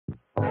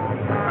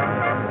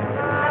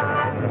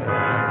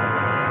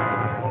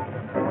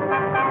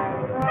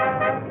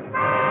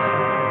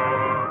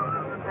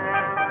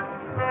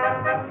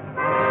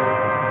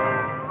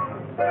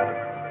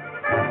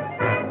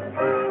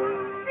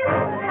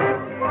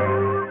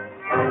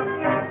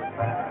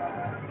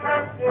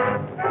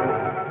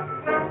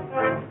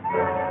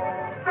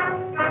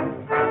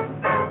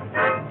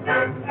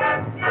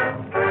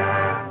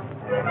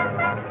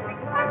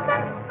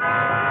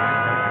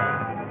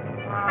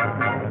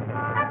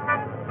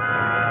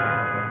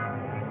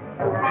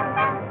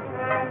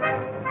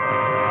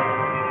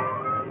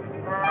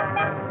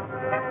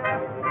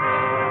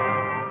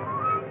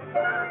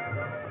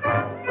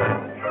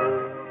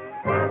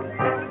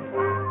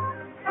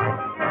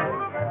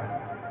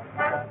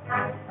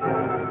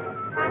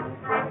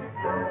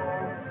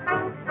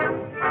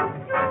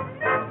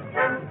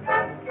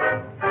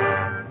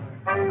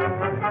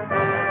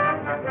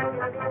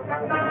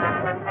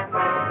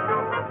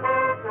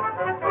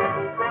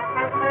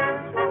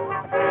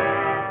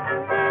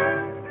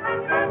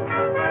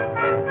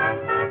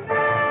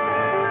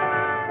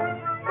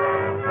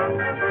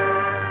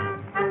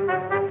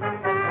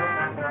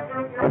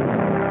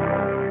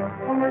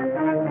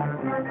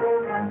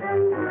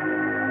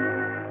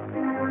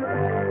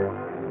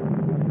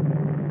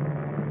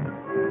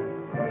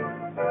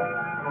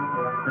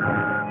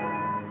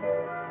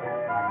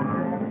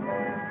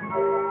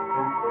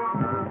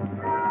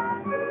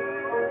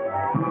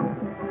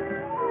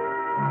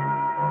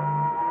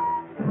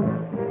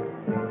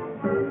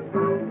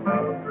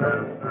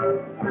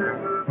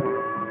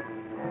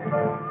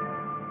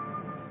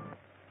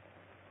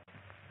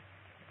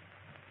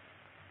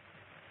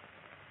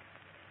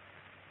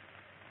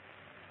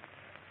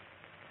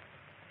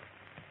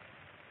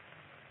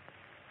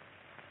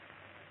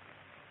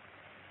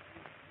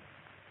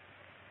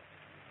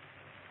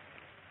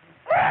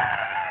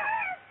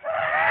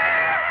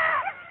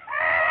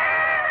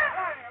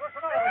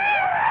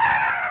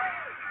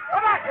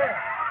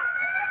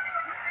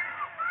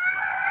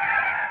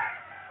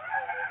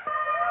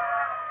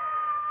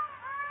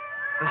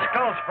The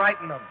skulls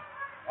frighten them.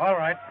 All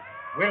right.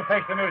 We'll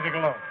face the music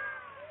alone.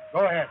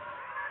 Go ahead.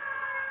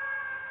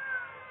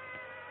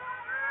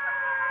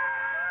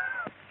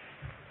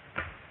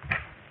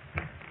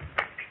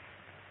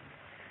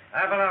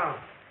 Avalon,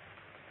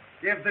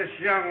 give this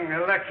young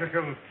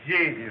electrical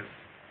genius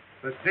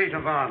the seat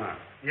of honor.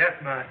 Yes,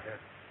 Master.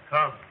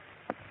 Come.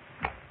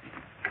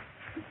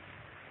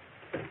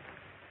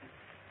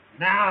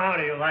 Now, how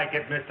do you like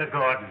it, Mr.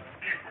 Gordon?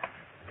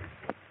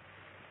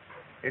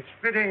 It's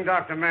fitting,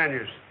 Dr.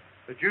 Manus,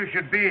 that you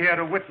should be here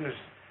to witness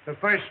the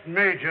first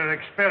major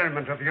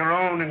experiment of your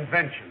own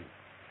invention.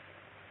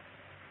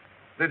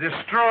 The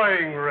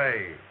destroying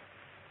ray.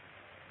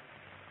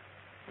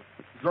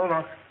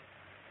 Zolok,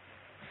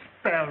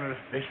 spare us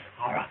this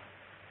horror.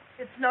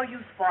 It's no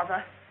use,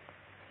 Father.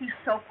 He's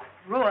so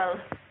cruel.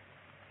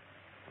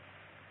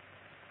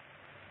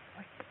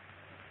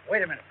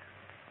 Wait a minute.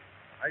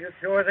 Are you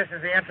sure this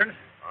is the entrance?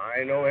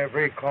 I know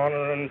every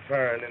corner and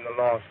turn in the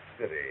lost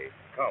city.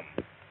 Come.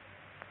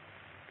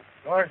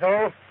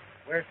 Gorzo,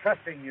 we're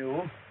trusting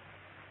you.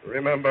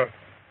 Remember,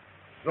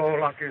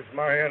 Zolok is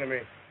my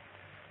enemy.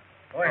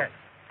 Go ahead.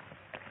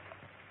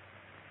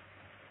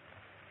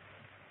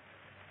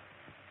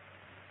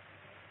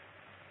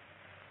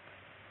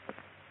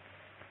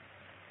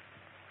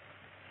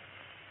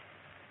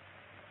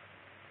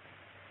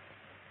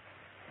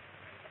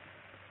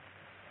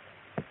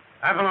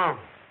 Avalon,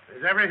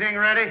 is everything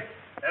ready?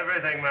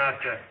 Everything,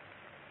 Master.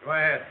 Go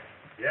ahead.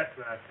 Yes,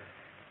 Master.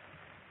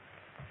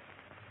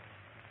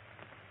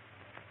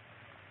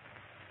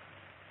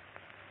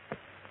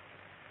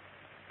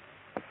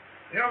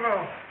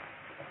 Hugo,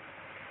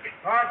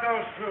 guard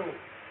those two.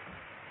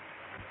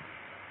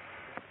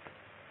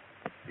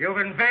 You've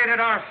invaded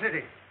our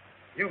city.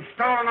 You've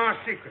stolen our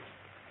secrets.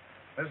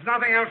 There's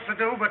nothing else to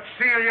do but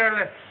seal your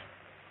lips.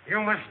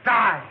 You must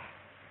die.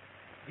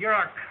 You're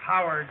a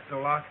coward,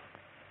 Zolok.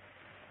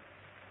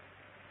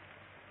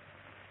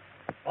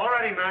 All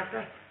ready,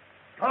 Master.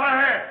 Go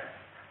ahead.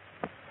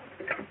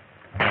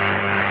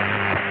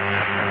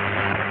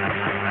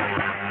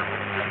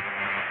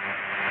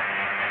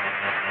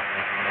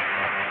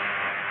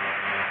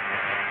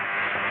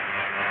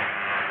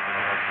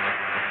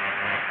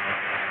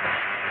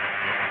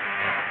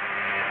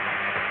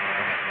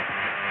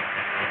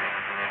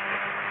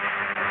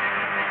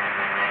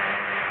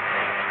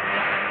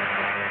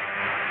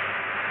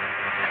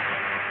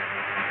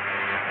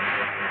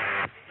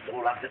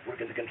 Zolok's at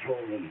work in the control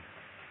room.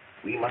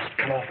 We must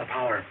cut off the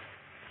power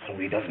so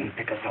he doesn't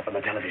pick us up on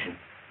the television.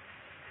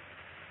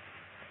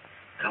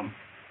 Come.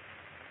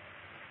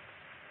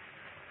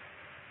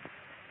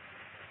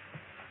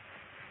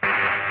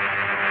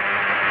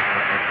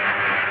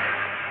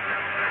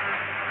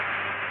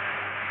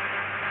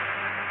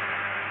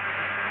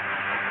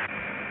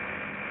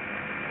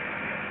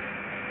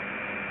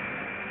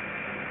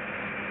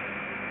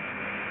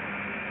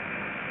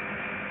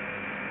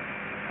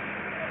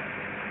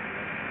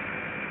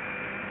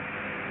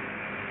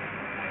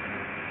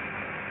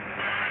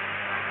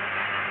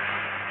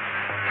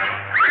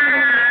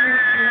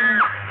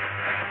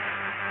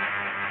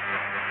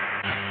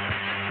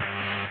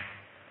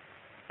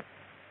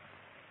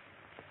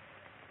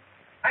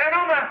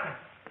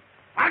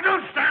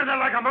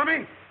 Like a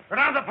mummy? Go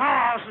down to the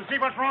powerhouse and see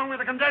what's wrong with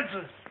the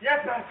condensers.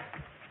 Yes, Master.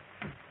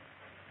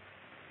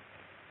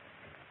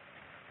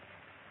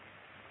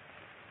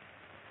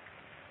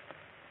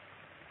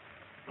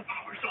 The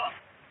power's off.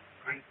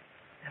 Great.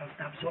 That'll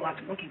stop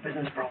Zolok's monkey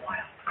business for a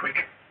while. Quick.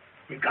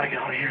 We've got to get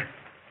out of here.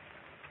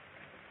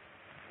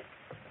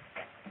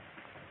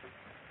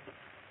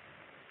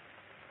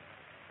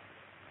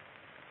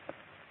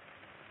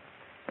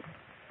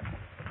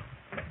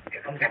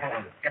 Here comes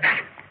Avalon. Get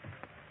back.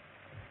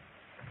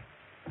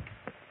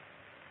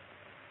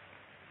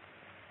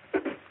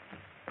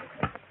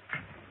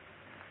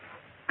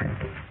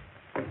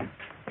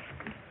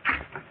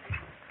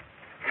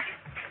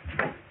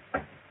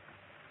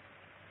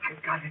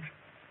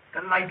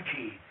 Light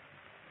key.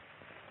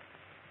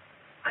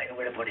 I know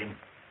where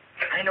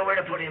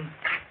to put him.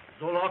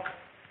 Zolok,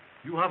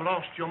 you have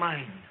lost your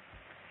mind.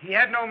 He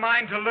had no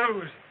mind to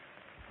lose.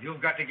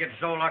 You've got to get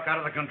Zolok out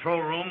of the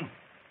control room,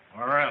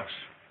 or else.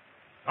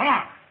 Come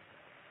on.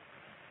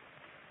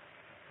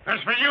 As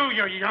for you,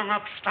 you young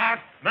upstart.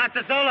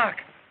 Master Zolok,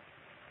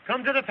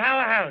 come to the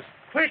powerhouse.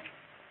 Quick.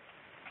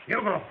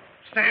 Hugo,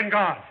 stand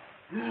guard.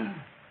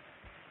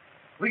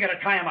 We got to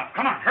tie him up.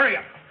 Come on, hurry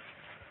up.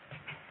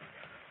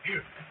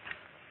 Here.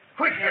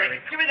 Quick, Harry.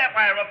 Give me that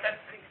wire rope.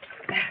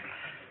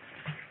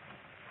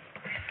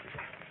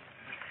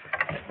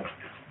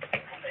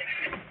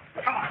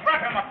 Come on,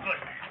 wrap him up good.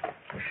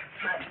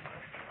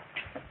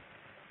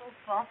 Oh,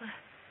 Father,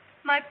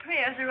 my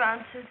prayers are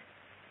answered.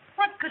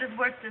 What could have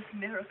worked this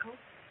miracle?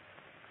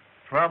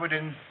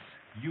 Providence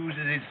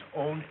uses its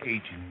own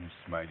agents,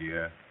 my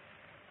dear.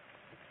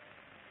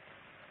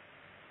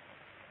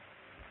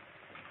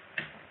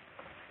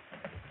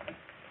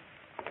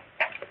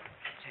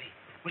 Say,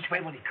 which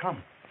way will he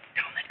come?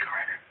 Down that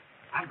corridor.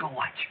 I'll go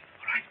watch.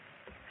 All right.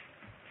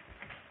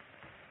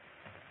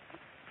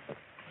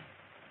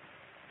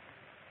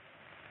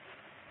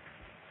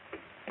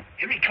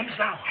 Here he comes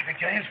now. Have the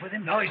giants with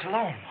him? No, he's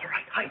alone. All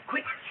right, hide,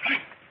 quick.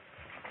 Hide.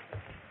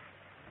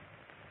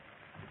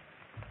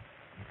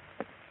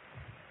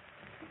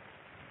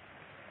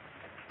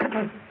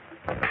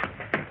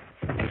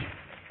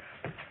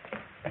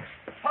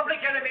 Public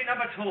enemy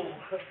number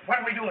 2. What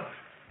are we doing?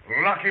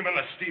 Lock him in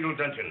the steel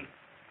dungeon.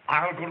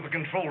 I'll go to the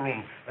control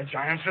room. The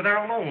giants are there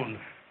alone.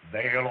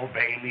 They'll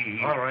obey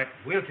me. All right.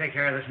 We'll take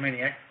care of this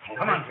maniac.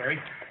 Come on, Jerry.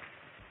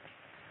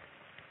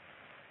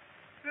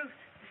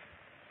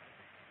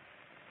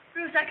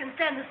 Bruce, I can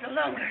stand this no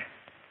longer.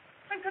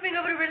 I'm coming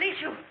over to release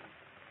you.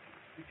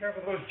 Be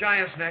careful of those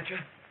giants, Natcha.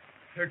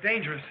 They're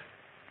dangerous.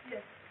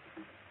 Yes.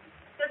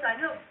 Yes,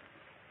 I know.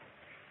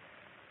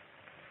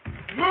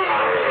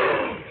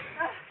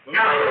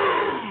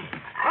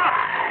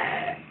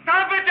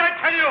 Stop it, I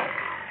tell you!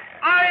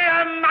 I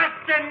am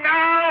master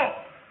now!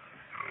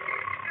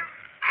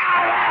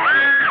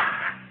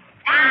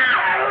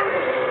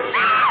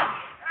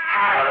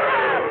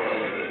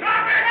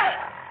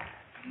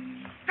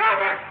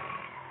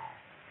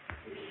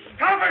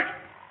 Stop it!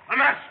 The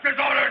master's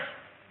orders!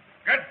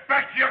 Get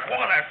back to your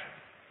quarters!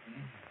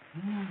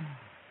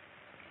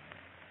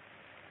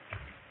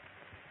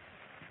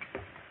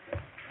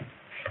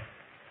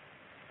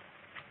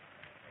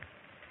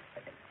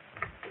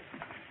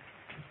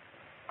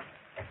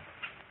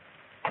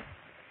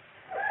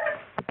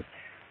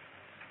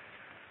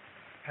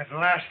 At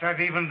last, I've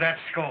evened that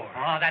score.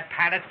 Oh, that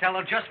padded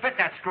fellow just fit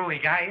that screwy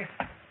guy.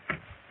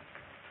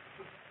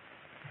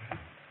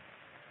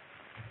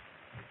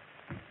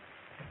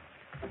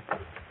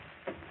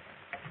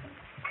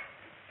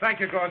 Thank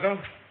you, Gordo.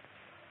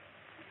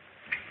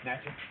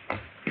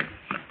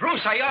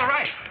 Bruce, are you all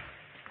right?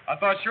 I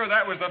thought sure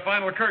that was the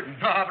final curtain.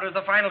 No, but it was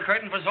the final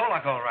curtain for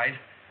Zolak, all right.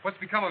 What's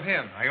become of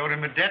him? I owed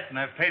him a debt, and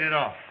I've paid it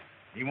off.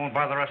 He won't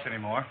bother us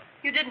anymore.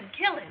 You didn't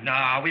kill him.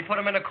 No, we put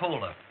him in a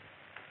cooler.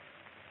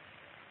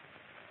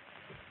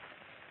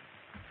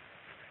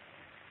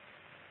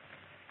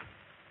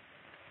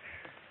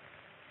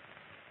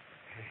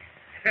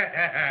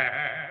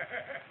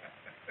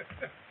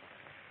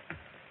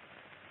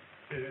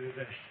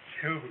 The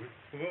stupid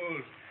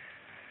fools.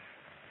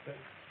 The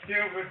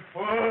stupid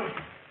fools.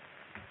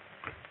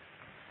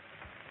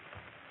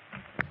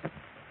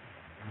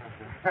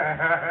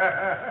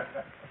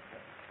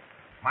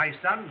 My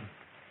son,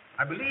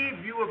 I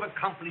believe you have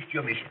accomplished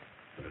your mission.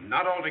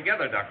 Not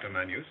altogether, Dr.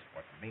 Manus.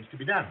 What remains to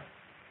be done?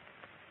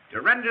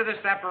 To render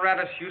this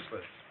apparatus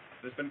useless.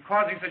 It's been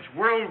causing such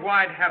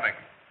worldwide havoc.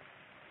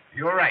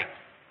 You're right.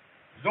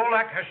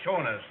 Zolak has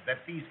shown us that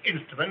these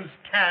instruments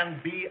can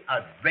be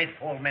a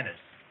dreadful menace.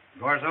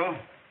 Gorzo,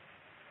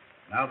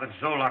 now that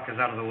Zolak is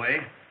out of the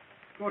way,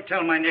 go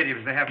tell my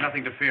natives they have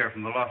nothing to fear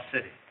from the lost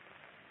city.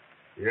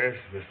 Yes,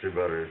 Mr.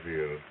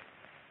 Butterfield.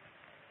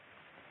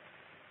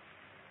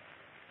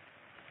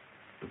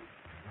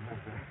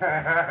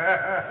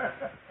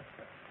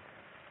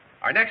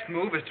 Our next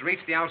move is to reach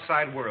the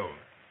outside world.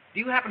 Do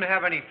you happen to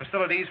have any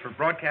facilities for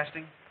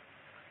broadcasting?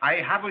 I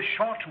have a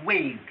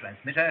short-wave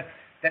transmitter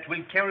that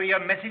will carry a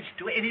message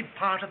to any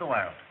part of the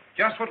world.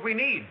 Just what we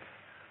need.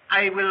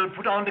 I will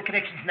put on the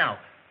connections now.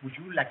 Would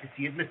you like to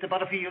see it, Mr.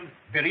 Butterfield?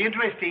 Very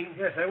interesting.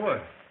 Yes, I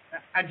would.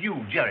 And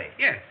you, Jerry.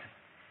 Yes.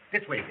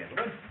 This way,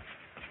 gentlemen.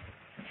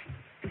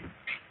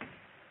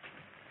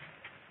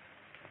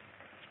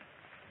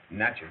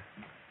 Natcha,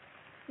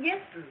 Yes,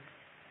 Bruce.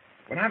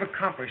 when I've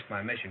accomplished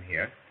my mission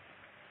here,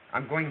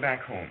 I'm going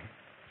back home.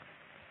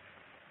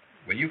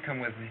 Will you come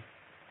with me?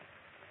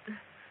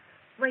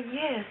 Well,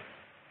 yes.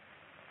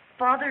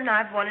 Father and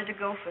I've wanted to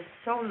go for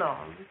so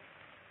long.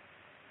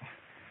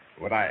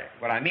 What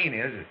I mean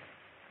is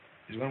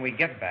when we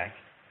get back,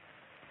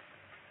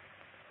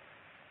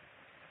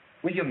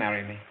 will you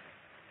marry me?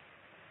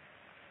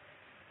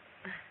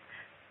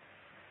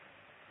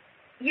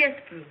 Yes,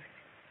 Bruce.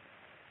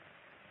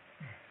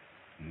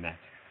 Natcha.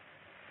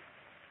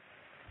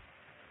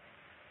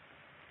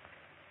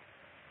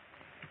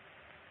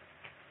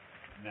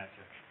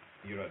 Natcha,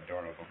 you're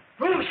adorable.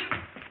 Bruce!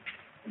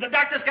 The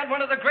doctor's got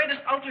one of the greatest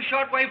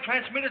ultra-shortwave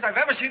transmitters I've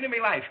ever seen in my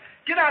life.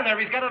 Get on there.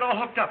 He's got it all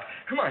hooked up.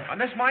 Come on. On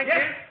this mic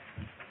Yes. here?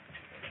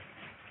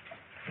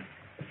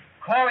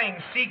 Calling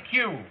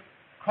CQ.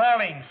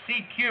 Calling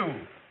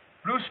CQ.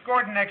 Bruce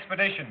Gordon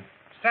Expedition.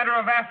 Center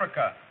of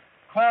Africa.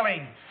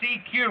 Calling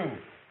CQ.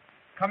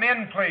 Come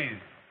in, please.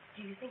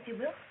 Do you think they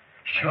will?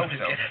 Sure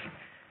so.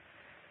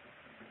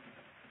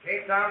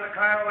 Cape Town to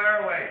Cairo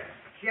Airways.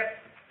 Ship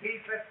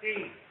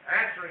P-15.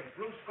 Answering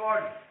Bruce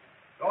Gordon.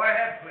 Go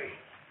ahead, please.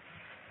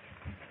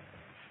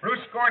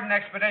 Bruce Gordon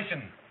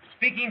Expedition.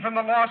 Speaking from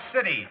the Lost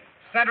City.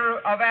 Center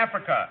of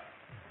Africa.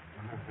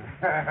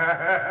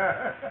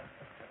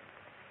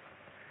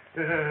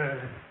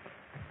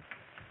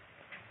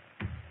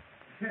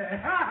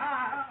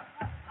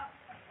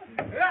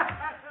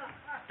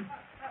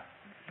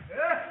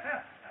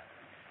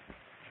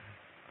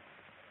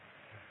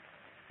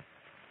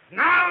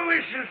 Now we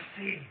shall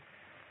see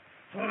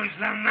who's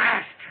the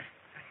master.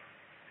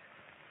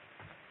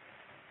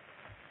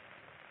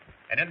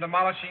 And in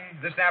demolishing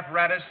this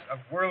apparatus of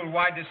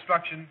worldwide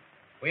destruction,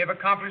 we have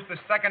accomplished the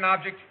second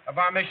object of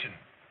our mission.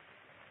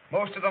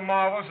 Most of the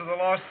marvels of the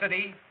lost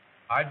city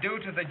are due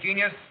to the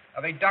genius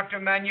of a Dr.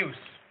 Manus,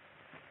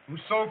 whose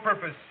sole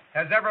purpose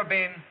has ever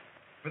been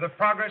for the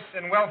progress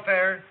and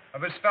welfare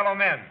of his fellow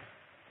men.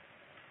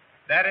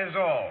 That is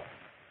all.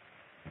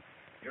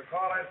 Your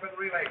call has been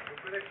relayed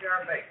to British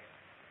Air Base.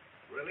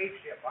 Relief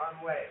ship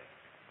on way.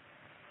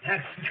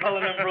 That's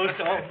telling him, Bruce.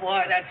 Oh,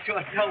 boy, that's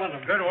sure telling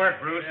him. Good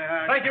work, Bruce.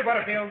 Thank you,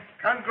 Butterfield.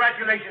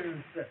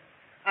 Congratulations.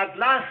 At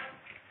last,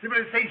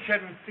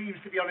 civilization seems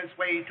to be on its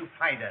way to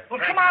find us. Well,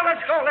 come on,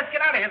 let's go. Let's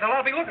get out of here. They'll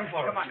all be looking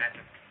for us. Come on, Nancy.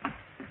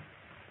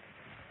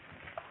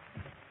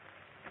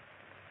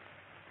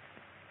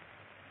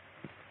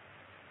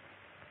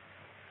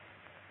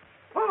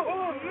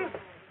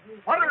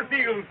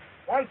 Butterfield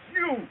wants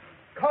you.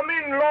 Come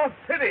in, Lost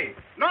City.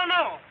 No.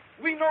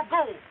 We no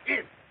go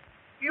in.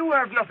 You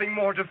have nothing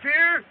more to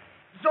fear.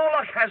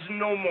 Zolak has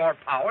no more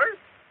power.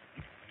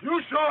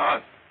 You saw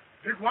us.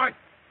 Big White.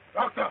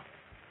 Doctor.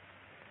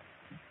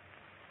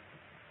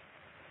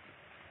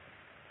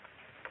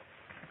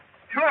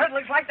 Sure, it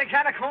looks like the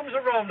catacombs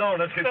of Rome,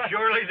 don't it? It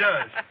surely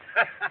does.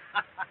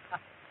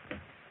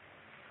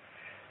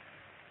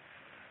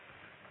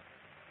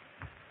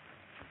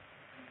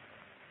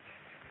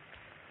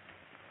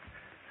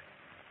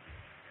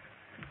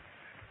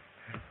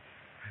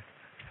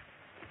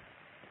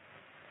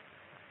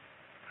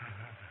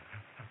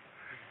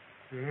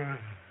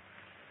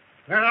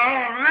 They're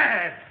all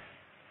mad.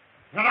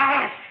 But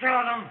I'll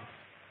show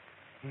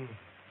them.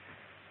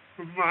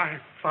 My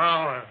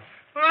power.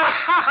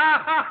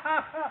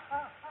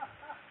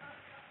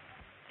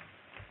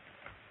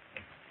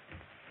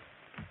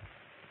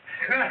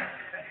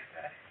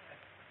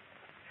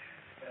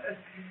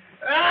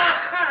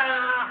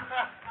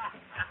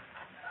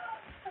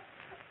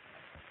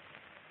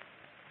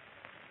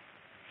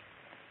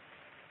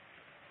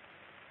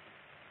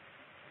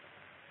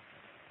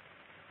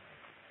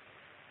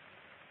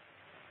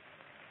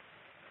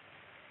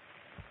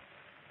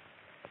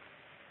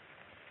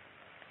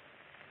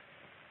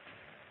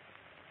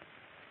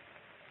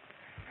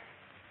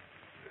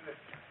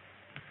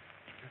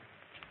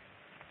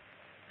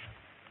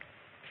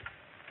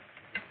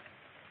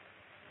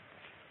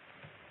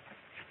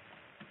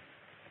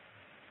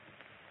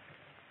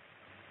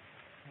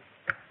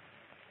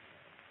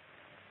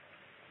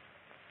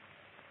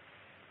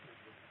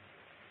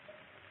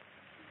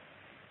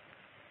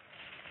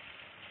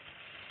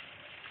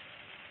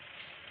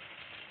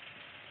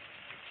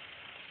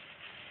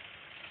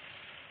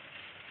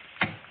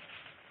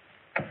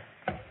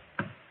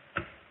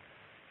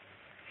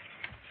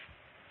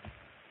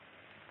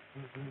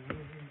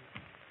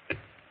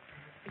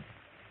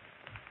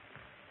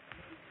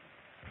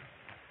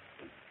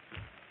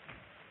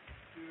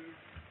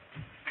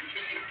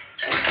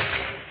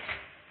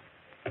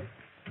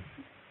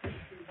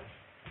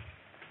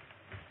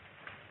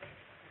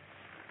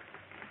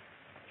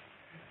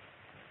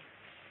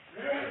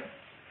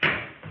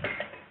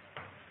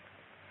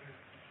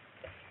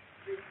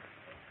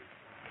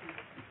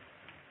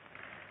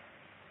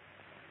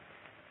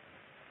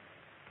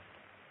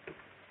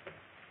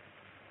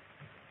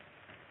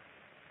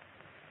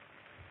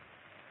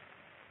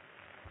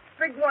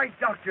 Big White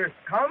Doctor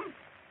come?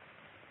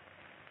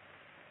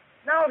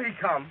 Now he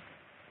come.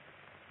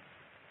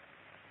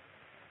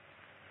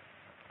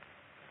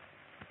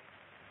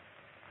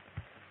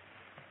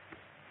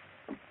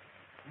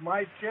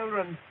 My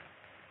children,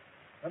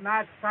 the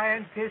mad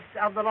scientists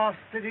of the Lost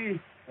City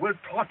will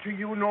torture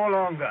you no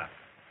longer.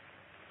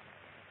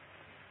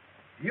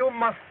 You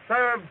must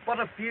serve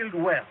Butterfield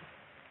well.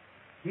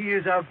 He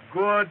is a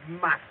good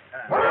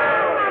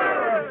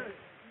master.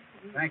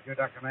 Thank you,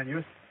 Dr.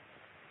 Manus.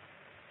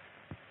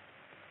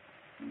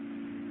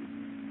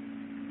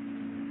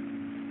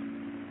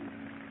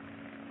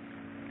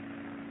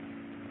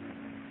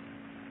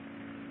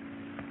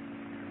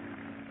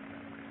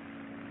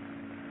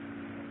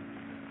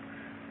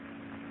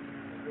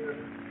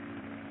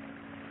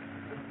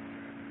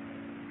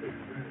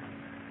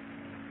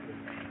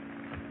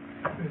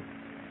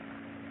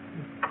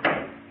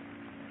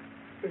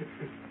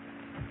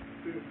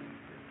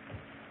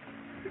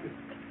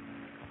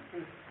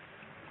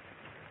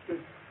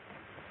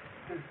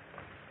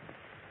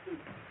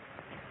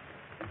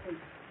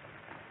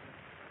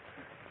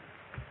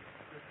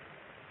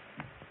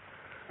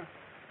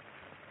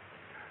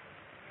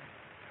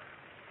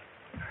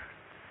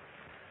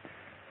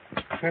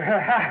 I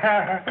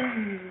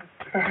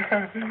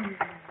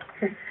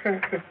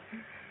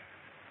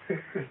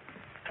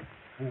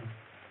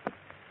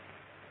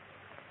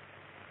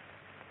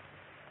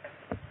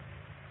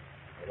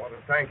want to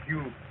thank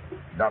you,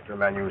 Dr.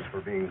 Manus,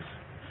 for being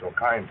so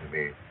kind to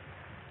me.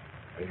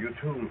 And you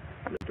too,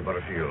 Mr.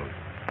 Butterfield.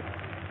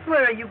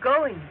 Where are you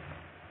going?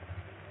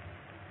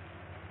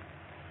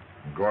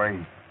 I'm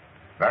going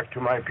back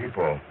to my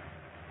people.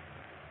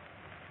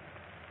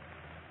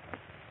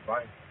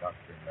 Bye, Dr.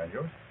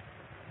 Manus.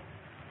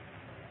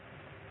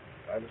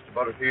 Bye, Mr.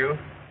 Butterfield.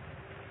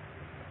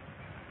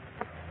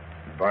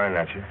 Goodbye,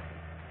 Nancy.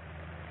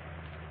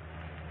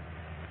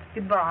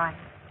 Goodbye.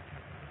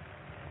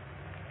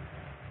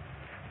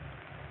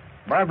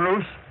 Bye,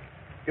 Bruce.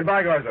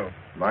 Goodbye, Garzo.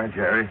 Bye,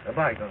 Jerry.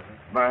 Goodbye, Garzo.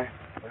 Bye.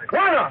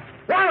 Juana!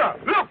 Juana!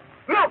 Look!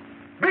 Look!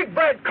 Big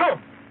Bad, come!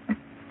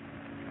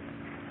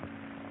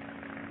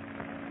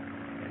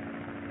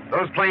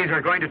 Those planes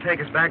are going to take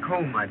us back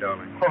home, my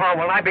darling. Oh,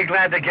 well, I'd be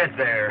glad to get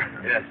there.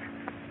 Yes.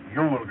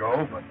 You will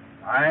go, but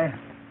I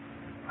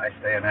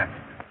stay in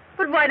Africa.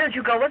 But why don't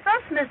you go with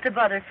us, Mr.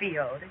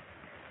 Butterfield?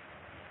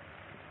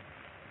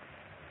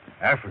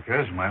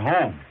 Africa is my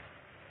home.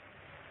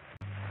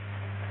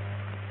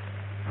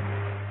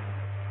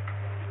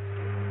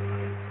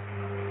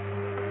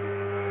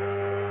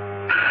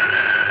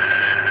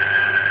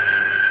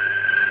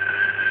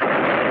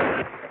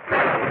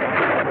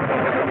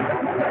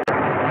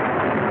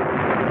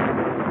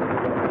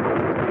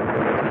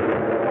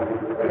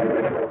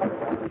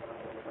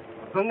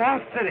 The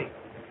lost city.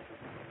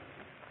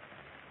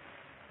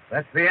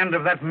 That's the end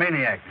of that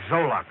maniac,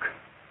 Zolak.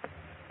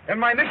 And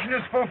my mission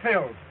is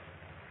fulfilled.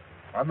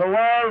 And the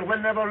world will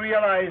never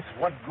realize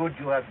what good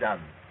you have done.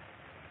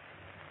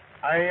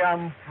 I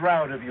am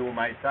proud of you,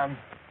 my son.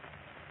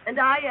 And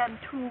I am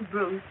too,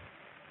 Bruce.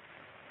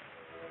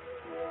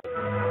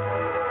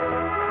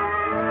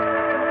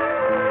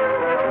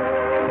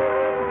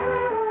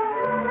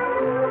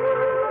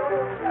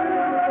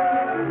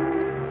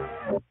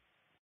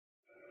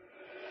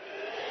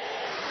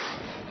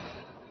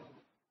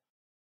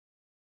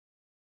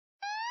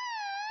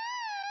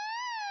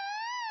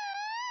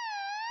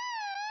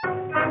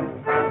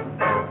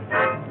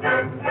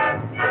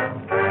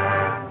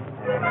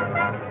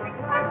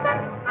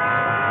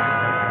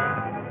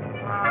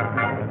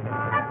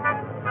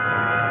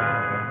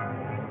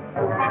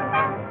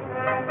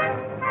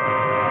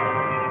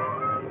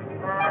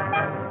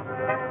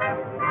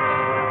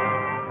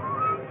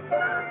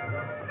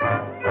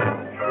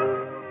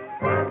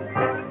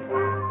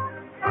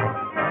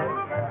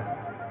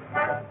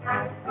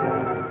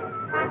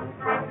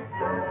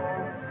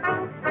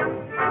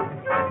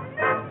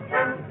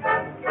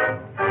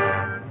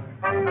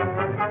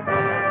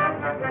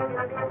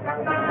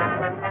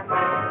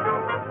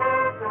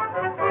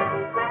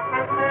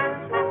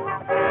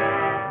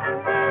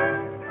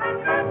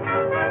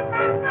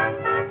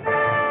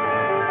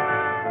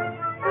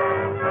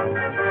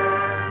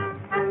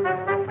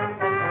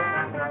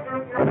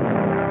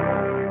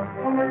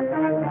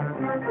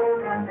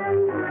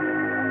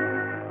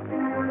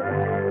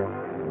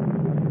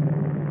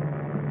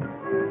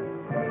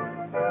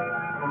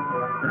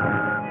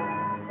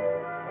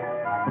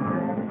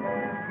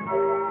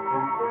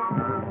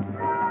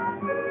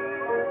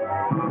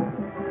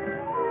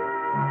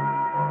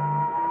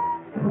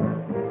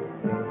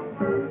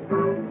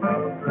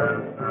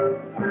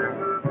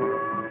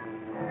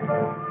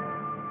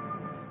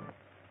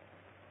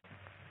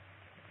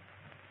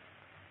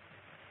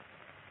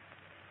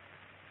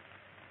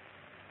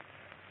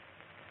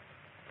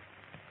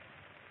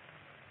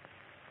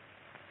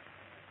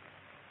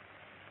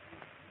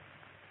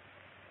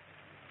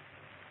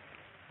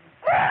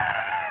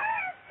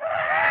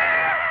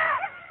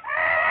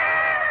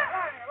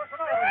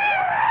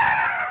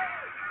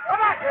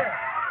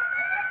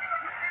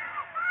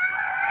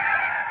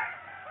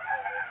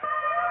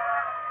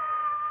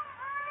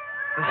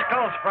 The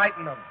skulls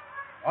frighten them.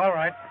 All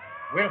right.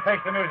 We'll face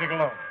the music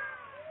alone.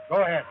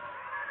 Go ahead.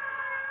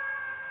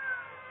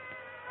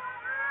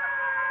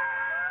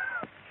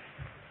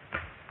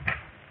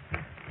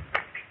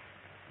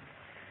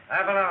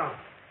 Avalon,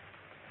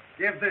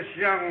 give this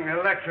young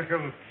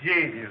electrical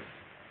genius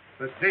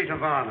the seat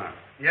of honor.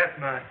 Yes,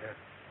 Master.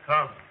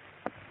 Come.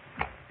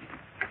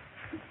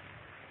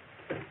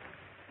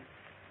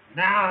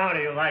 Now, how do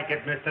you like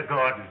it, Mr.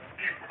 Gordon?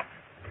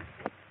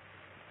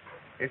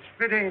 It's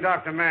fitting,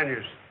 Dr.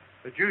 Manus,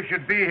 that you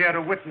should be here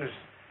to witness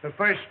the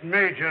first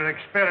major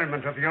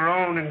experiment of your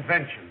own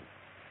invention.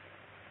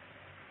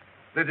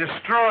 The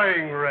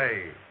destroying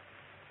ray.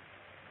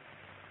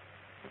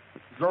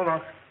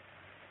 Zolak,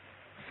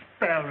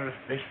 spare us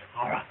this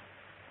horror.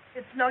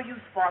 It's no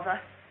use, Father.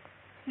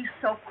 He's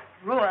so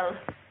cruel.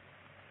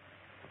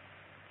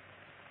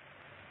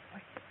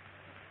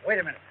 Wait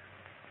a minute.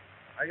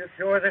 Are you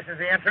sure this is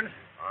the entrance?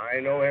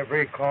 I know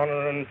every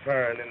corner and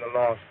turn in the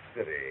lost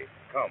city.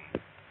 Come.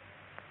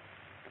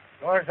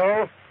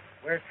 Garzo,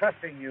 we're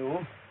trusting you.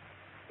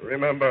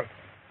 Remember,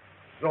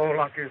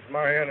 Zolak is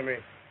my enemy.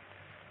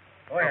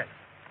 Go ahead.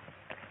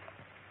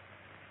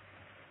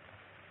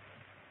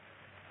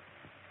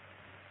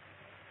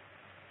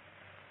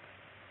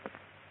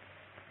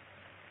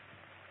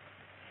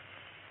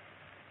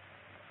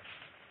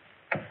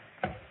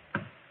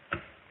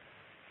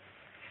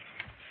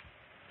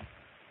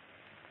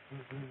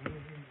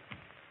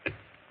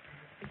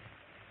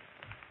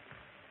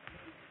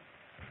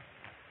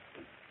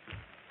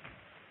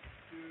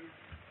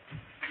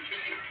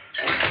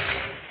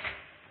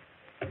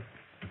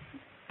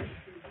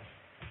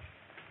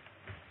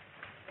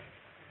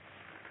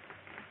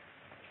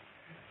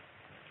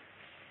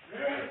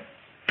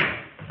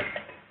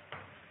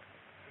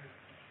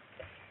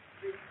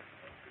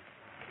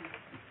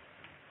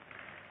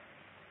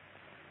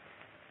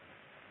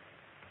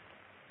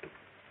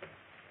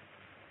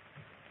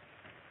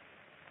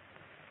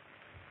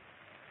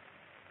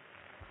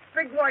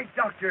 big white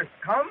doctor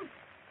come?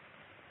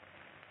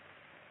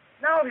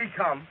 Now he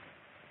come.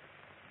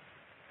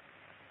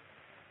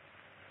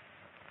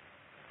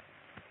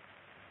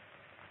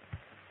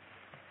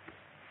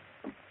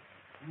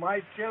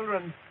 My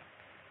children,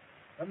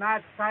 the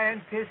mad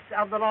scientists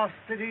of the lost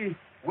city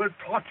will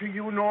torture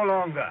you no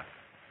longer.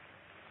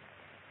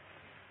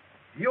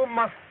 You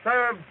must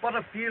serve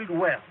Butterfield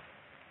well.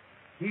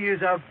 He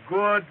is a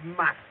good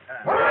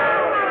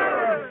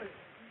master.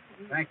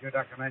 Thank you,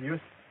 Dr. Manus.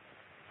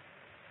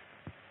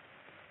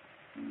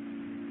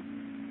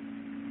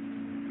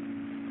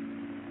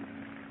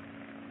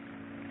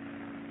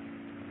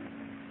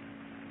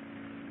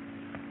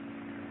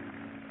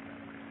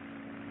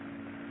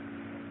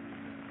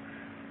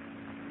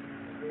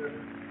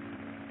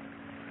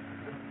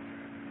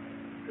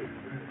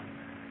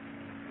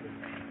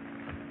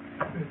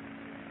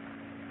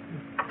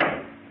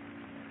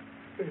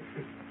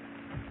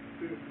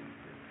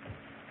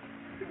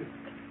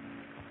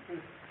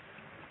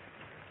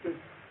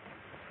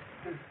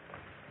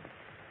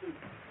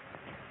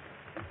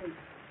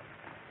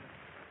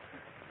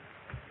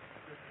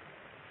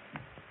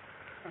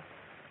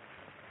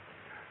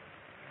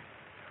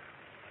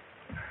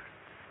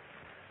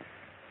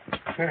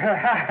 I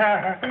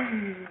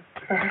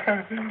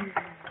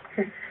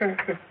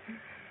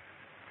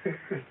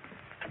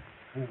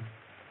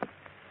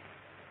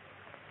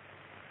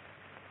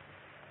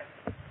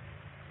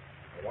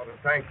want to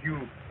thank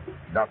you,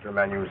 Dr.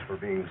 Manus, for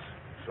being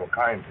so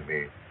kind to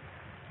me.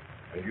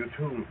 And you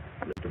too,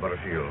 Mr.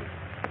 Butterfield.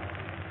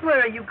 Where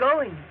are you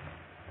going?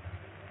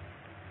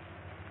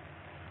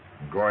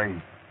 I'm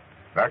going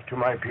back to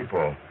my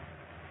people.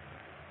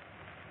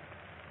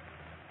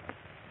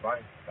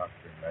 Bye, Dr.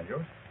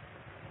 Manus.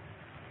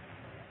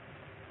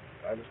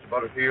 Bye, Mr.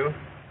 Butterfield.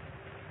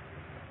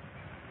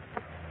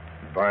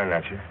 Goodbye,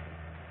 Natchez.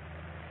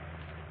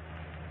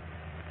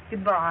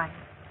 Goodbye.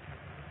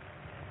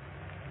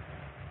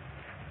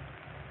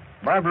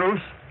 Bye,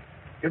 Bruce.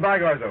 Goodbye,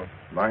 Garzo.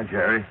 Bye,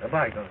 Jerry.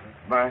 Bye, Garzo.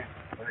 Bye.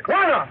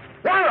 Juana!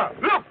 Juana!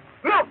 Look!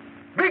 Look!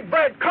 Big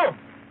bad come!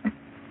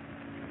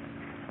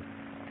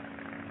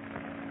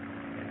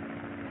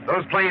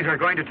 Those planes are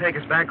going to take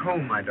us back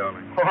home, my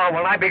darling. Oh,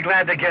 well, I'd be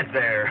glad to get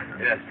there.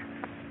 Yes.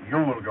 You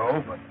will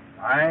go, but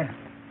I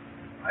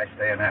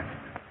stay in Africa.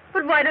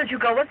 But why don't you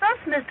go with us,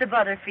 Mr.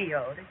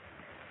 Butterfield?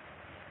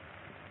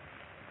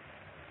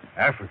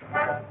 Africa?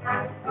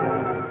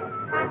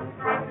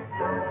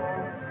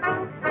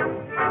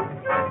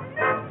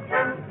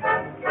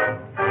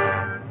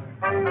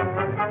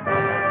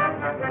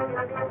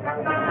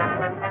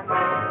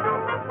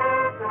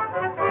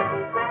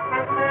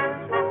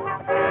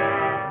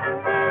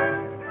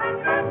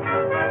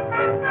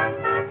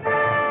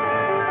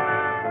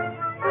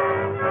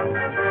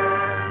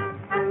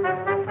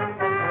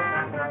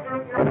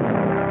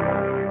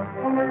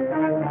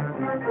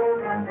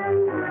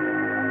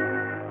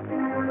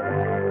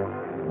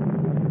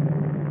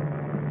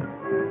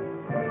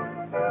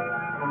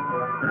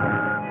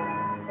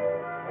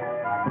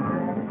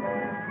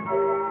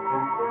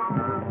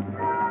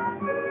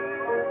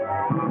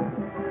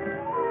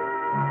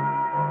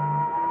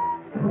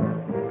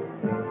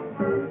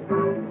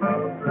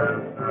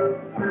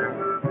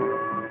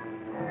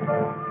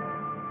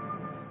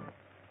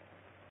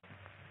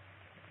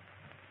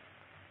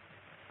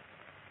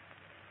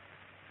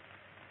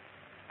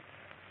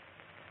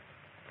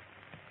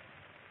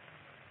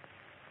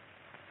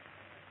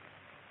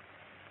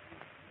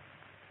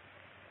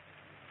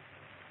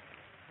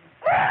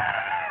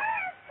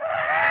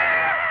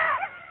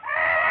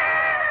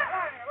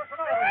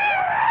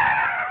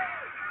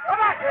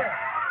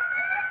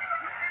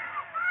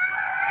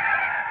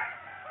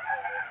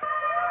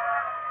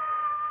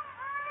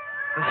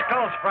 The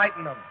skulls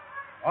frighten them.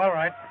 All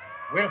right.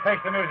 We'll face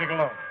the music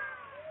alone.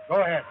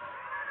 Go ahead.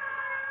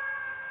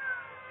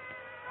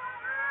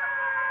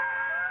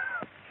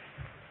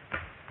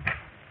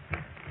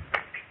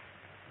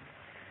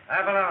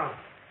 Avalon,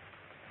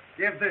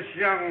 give this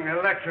young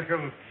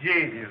electrical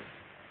genius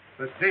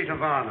the seat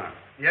of honor.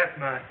 Yes,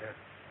 Master.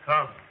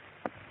 Come.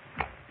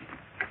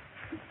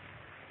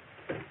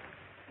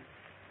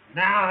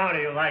 Now, how do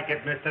you like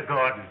it, Mr.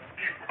 Gordon?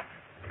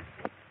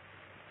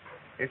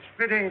 It's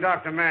fitting,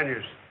 Dr.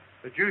 Manus,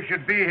 that you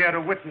should be here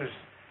to witness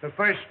the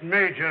first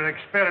major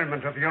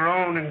experiment of your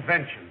own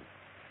invention.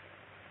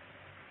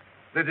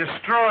 The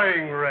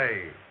destroying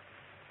ray.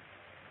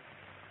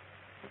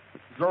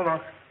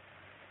 Zolak,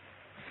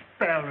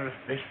 spare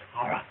this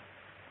horror.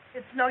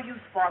 It's no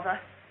use, Father.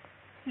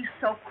 He's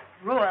so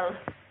cruel.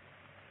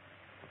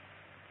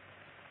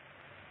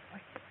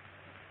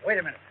 Wait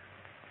a minute.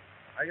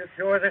 Are you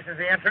sure this is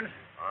the entrance?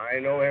 I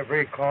know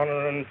every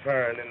corner and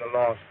turn in the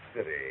lost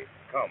city.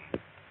 Come.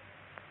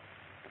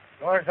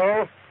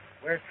 Garzo,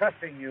 we're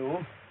trusting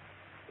you.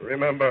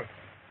 Remember,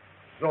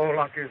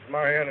 Zolak is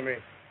my enemy.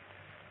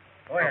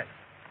 Go ahead.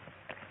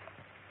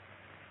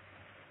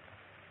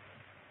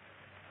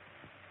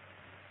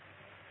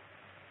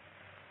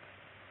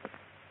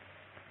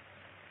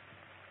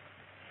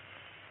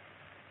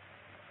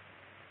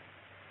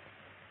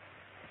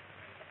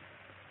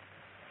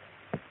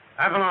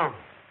 Avalon,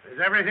 is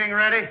everything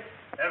ready?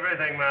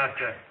 Everything,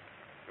 Master.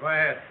 Go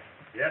ahead.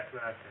 Yes,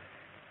 Master.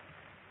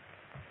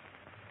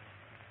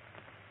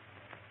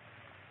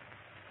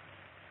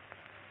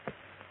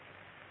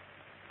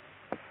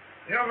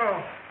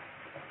 Hugo,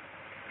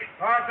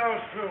 guard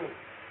those two.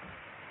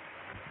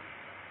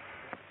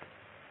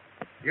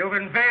 You've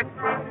invaded.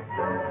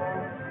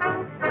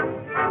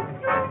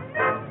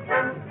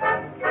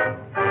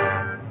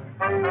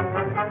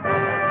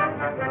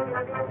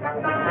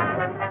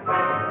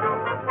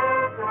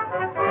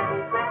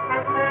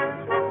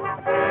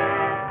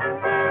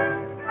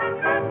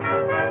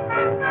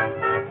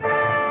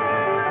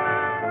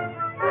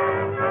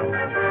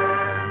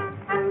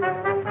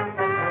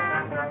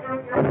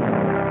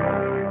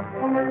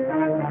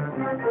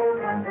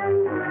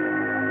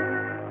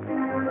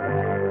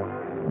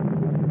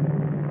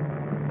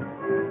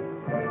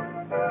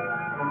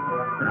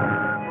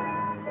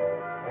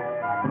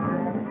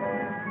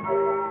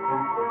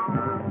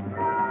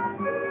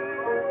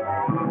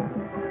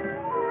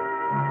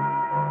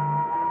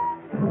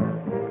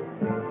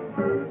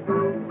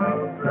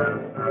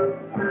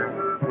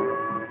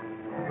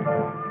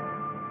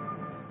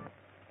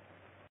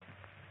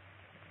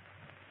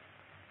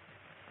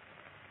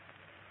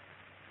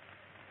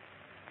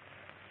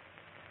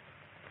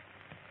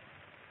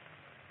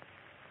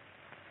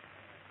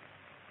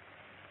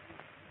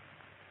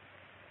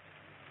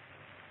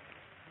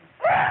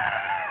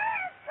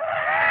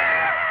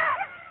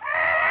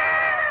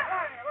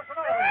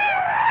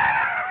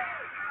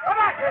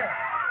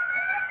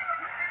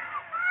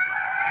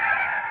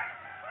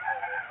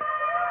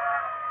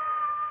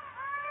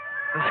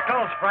 The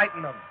skulls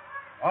frighten them.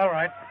 All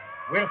right.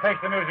 We'll face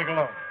the music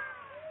alone.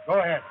 Go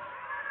ahead.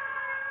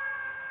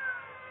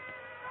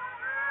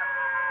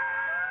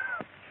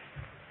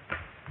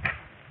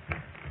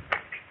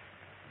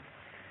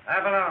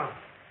 Avalon,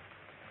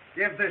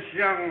 give this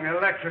young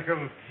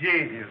electrical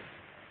genius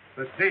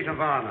the seat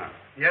of honor.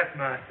 Yes,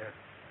 Master.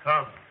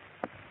 Come.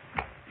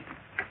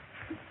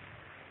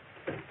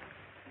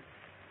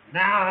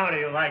 Now, how do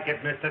you like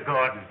it, Mr.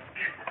 Gordon?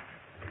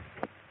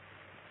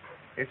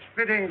 It's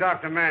fitting,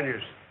 Dr.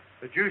 Manus,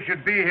 that you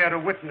should be here to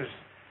witness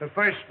the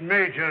first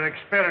major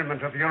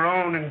experiment of your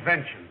own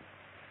invention.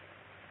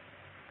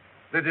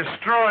 The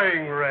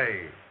destroying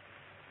ray.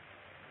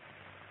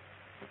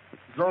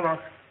 Zolak,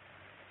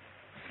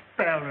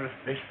 spare us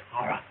this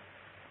horror.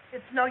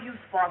 It's no use,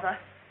 Father.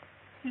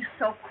 He's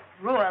so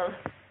cruel.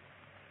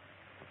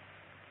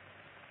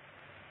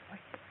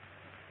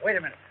 Wait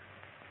a minute.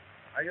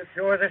 Are you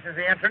sure this is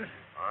the entrance?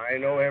 I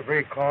know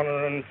every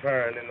corner and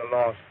turn in the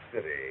lost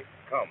city.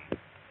 Come.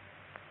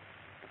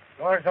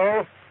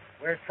 Margot,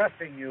 we're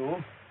trusting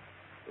you.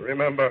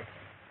 Remember,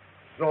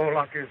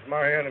 Zolak is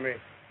my enemy.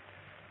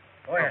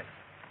 Go ahead.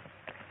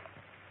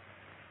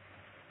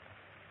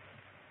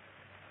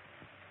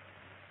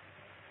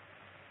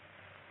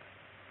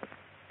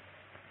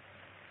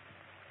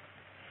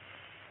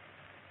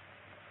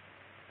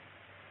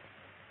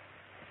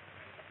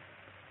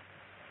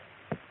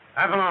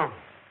 Avalon,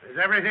 is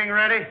everything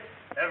ready?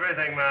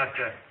 Everything,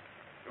 Master.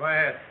 Go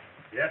ahead.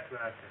 Yes,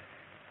 Master.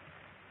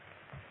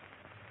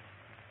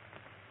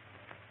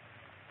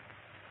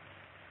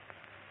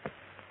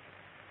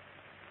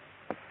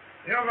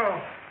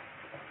 Hugo,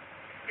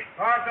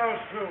 guard those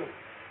two.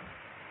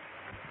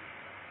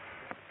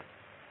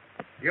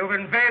 You've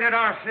invaded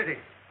our city.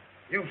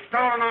 You've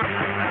stolen our...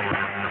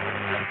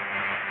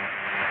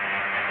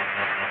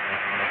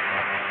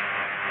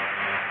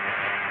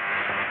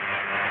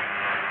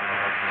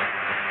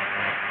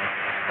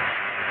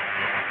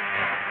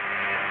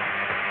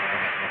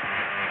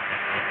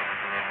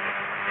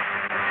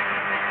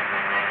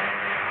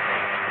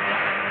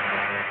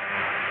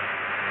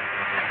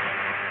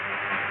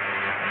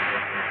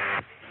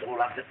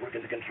 Zolak's at work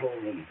in the control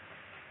room.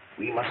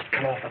 We must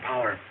cut off the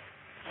power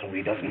so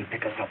he doesn't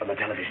pick us up on the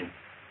television.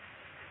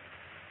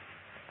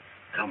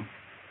 Come.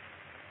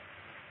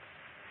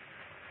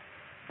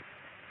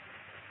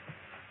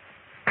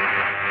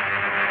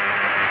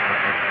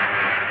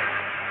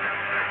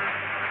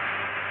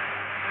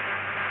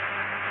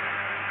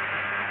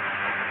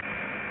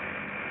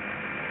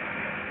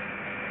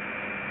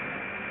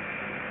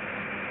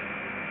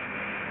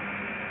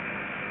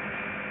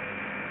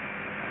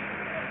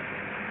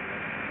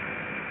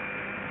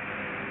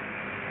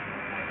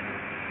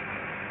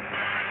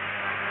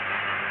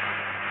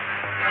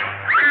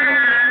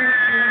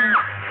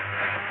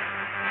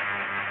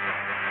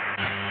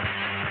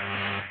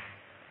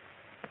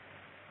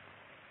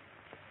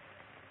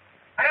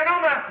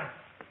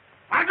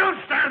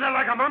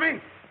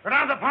 Go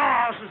down to the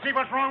powerhouse and see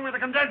what's wrong with the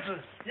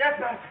condensers. Yes,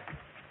 sir.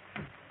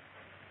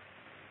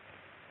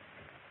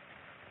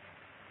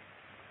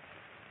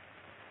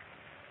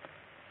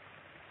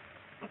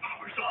 The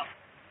power's off.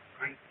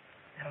 Great.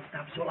 That'll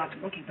stop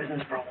Zolak's monkey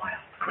business for a while.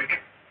 Quick.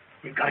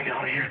 We've got to get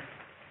out of here.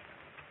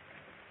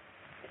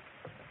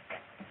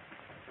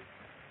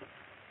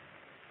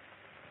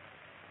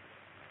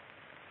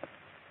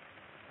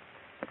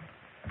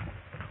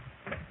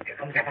 Here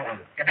comes Avalon.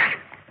 Get back.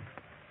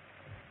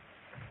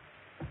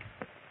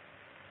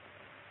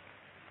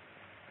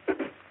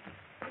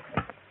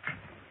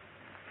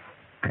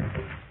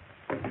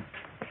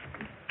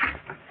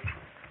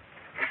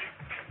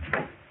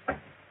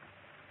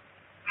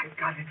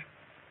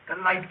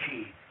 light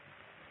key.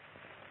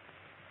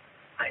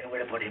 I know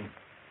where to put him.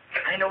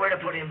 I know where to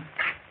put him.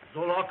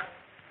 Zolak,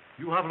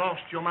 you have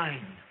lost your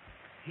mind.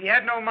 He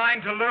had no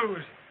mind to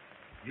lose.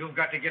 You've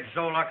got to get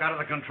Zolak out of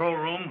the control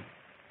room,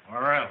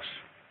 or else.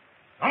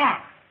 Come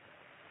on.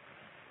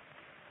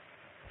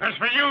 As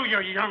for you, you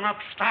young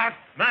upstart,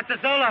 Master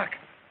Zolak,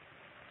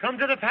 come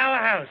to the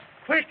powerhouse.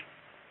 Quick.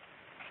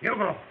 you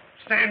go.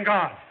 Stand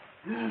guard.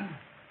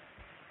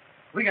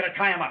 We got to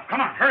tie him up.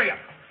 Come on, hurry up.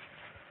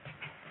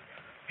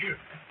 Here.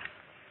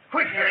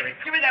 Quick, Harry.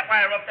 Give me that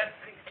wire rope.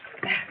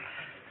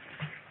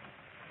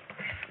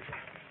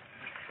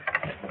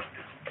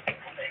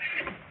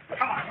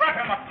 Come on,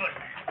 wrap him up good.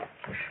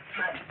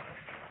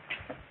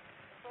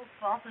 Oh,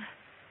 Father,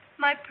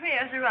 my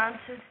prayers are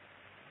answered.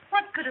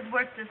 What could have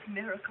worked this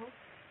miracle?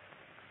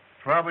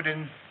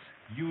 Providence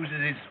uses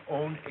its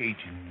own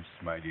agents,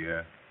 my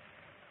dear.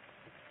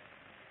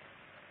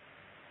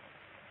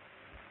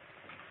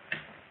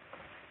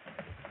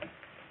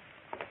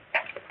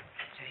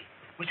 Say,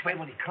 which way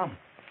will he come?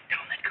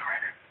 Down that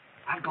corridor.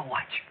 I'll go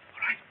watch.